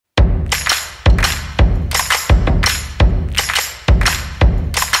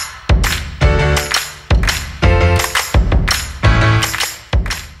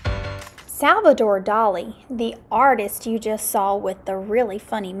Salvador Dali, the artist you just saw with the really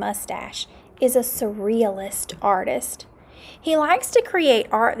funny mustache, is a surrealist artist. He likes to create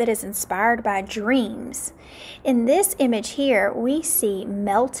art that is inspired by dreams. In this image here, we see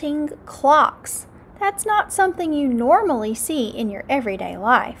melting clocks. That's not something you normally see in your everyday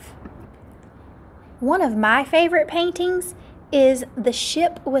life. One of my favorite paintings is the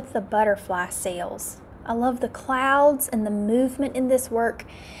ship with the butterfly sails. I love the clouds and the movement in this work.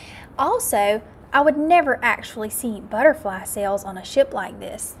 Also, I would never actually see butterfly sails on a ship like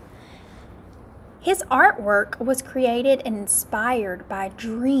this. His artwork was created and inspired by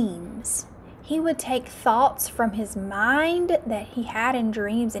dreams. He would take thoughts from his mind that he had in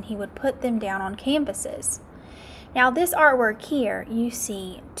dreams and he would put them down on canvases. Now this artwork here, you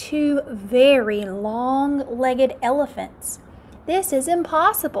see two very long-legged elephants. This is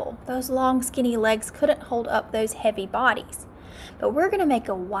impossible. Those long skinny legs couldn't hold up those heavy bodies. But we're going to make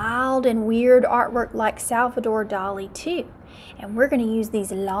a wild and weird artwork like Salvador Dali too. And we're going to use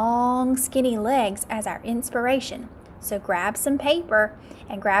these long skinny legs as our inspiration. So grab some paper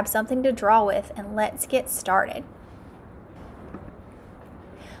and grab something to draw with and let's get started.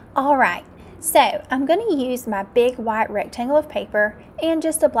 Alright, so I'm going to use my big white rectangle of paper and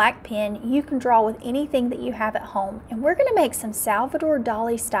just a black pen. You can draw with anything that you have at home. And we're going to make some Salvador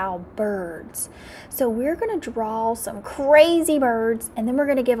Dali style birds. So we're going to draw some crazy birds and then we're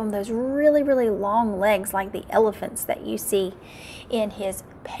going to give them those really, really long legs like the elephants that you see in his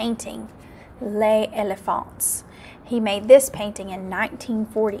painting, Les Elephants. He made this painting in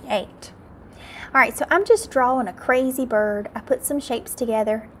 1948. Alright, so I'm just drawing a crazy bird. I put some shapes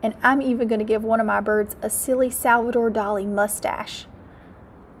together, and I'm even going to give one of my birds a silly Salvador Dali mustache.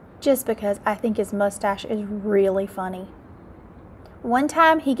 Just because I think his mustache is really funny. One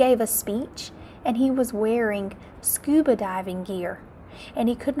time he gave a speech, and he was wearing scuba diving gear. And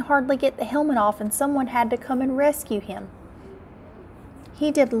he couldn't hardly get the helmet off, and someone had to come and rescue him. He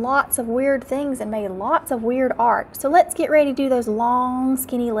did lots of weird things and made lots of weird art. So let's get ready to do those long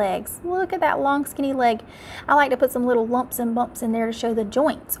skinny legs. Look at that long skinny leg. I like to put some little lumps and bumps in there to show the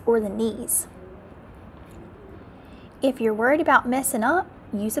joints or the knees. If you're worried about messing up,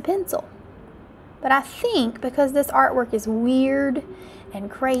 use a pencil. But I think because this artwork is weird and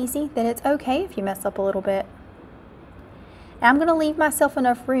crazy that it's okay if you mess up a little bit. And I'm going to leave myself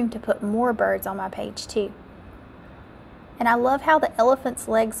enough room to put more birds on my page too. And I love how the elephant's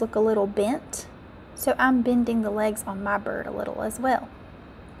legs look a little bent, so I'm bending the legs on my bird a little as well.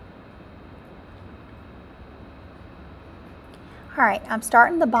 Alright, I'm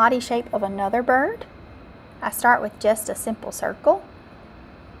starting the body shape of another bird. I start with just a simple circle.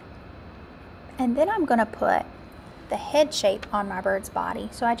 And then I'm going to put the head shape on my bird's body.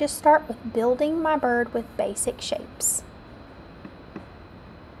 So I just start with building my bird with basic shapes.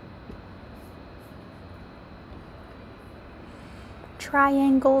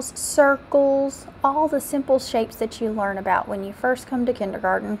 Triangles, circles, all the simple shapes that you learn about when you first come to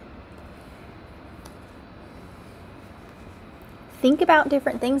kindergarten. Think about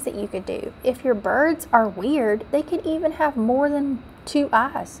different things that you could do. If your birds are weird, they could even have more than 2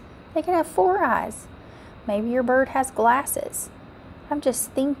 eyes. They can have 4 eyes. Maybe your bird has glasses. I'm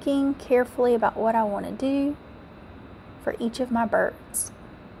just thinking carefully about what I want to do for each of my birds.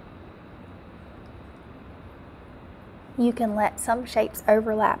 You can let some shapes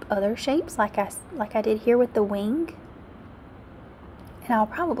overlap other shapes like I did here with the wing. And I'll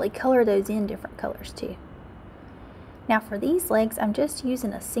probably color those in different colors too. Now for these legs, I'm just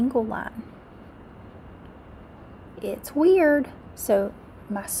using a single line. It's weird, so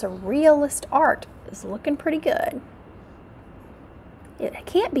my surrealist art is looking pretty good. It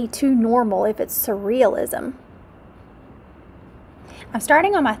can't be too normal if it's surrealism. I'm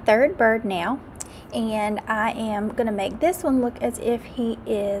starting on my third bird now. And I am going to make this one look as if he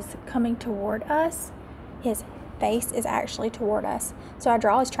is coming toward us. His face is actually toward us. So I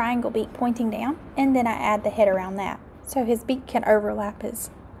draw his triangle beak pointing down, and then I add the head around that. So his beak can overlap his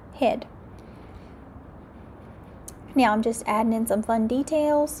head. Now I'm just adding in some fun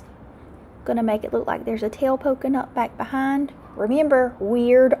details. Going to make it look like there's a tail poking up back behind. Remember,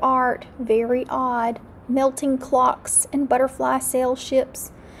 weird art, very odd. Melting clocks and butterfly sail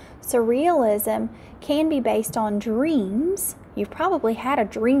ships. Surrealism can be based on dreams. You've probably had a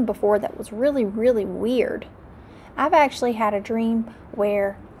dream before that was really, really weird. I've actually had a dream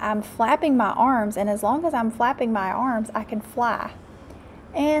where I'm flapping my arms, and as long as I'm flapping my arms, I can fly.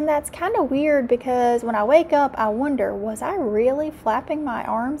 And that's kind of weird because when I wake up, I wonder, was I really flapping my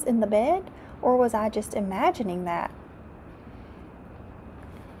arms in the bed, or was I just imagining that?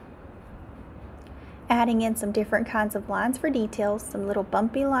 Adding in some different kinds of lines for details, some little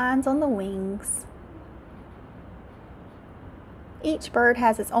bumpy lines on the wings. Each bird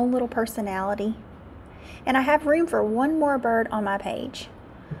has its own little personality. And I have room for one more bird on my page.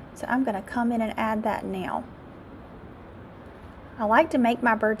 So I'm going to come in and add that now. I like to make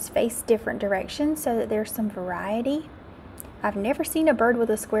my birds face different directions so that there's some variety. I've never seen a bird with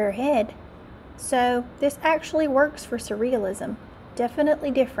a square head, so this actually works for surrealism.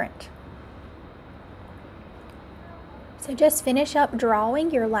 Definitely different. So just finish up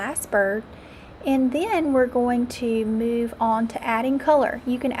drawing your last bird, and then we're going to move on to adding color.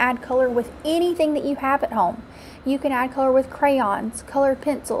 You can add color with anything that you have at home. You can add color with crayons, colored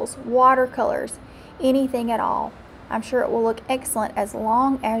pencils, watercolors, anything at all. I'm sure it will look excellent as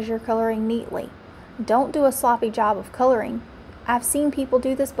long as you're coloring neatly. Don't do a sloppy job of coloring. I've seen people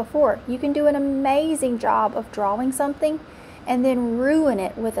do this before. You can do an amazing job of drawing something and then ruin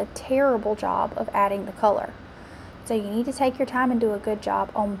it with a terrible job of adding the color. So you need to take your time and do a good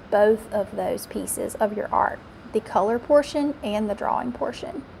job on both of those pieces of your art, the color portion and the drawing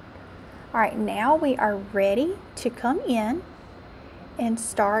portion. All right, now we are ready to come in and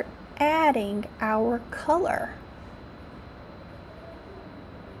start adding our color.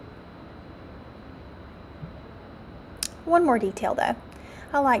 One more detail though.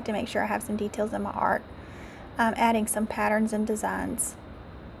 I like to make sure I have some details in my art. I'm adding some patterns and designs,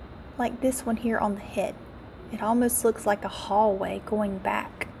 like this one here on the head. It almost looks like a hallway going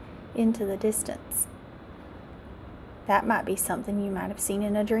back into the distance. That might be something you might have seen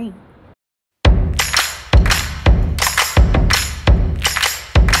in a dream.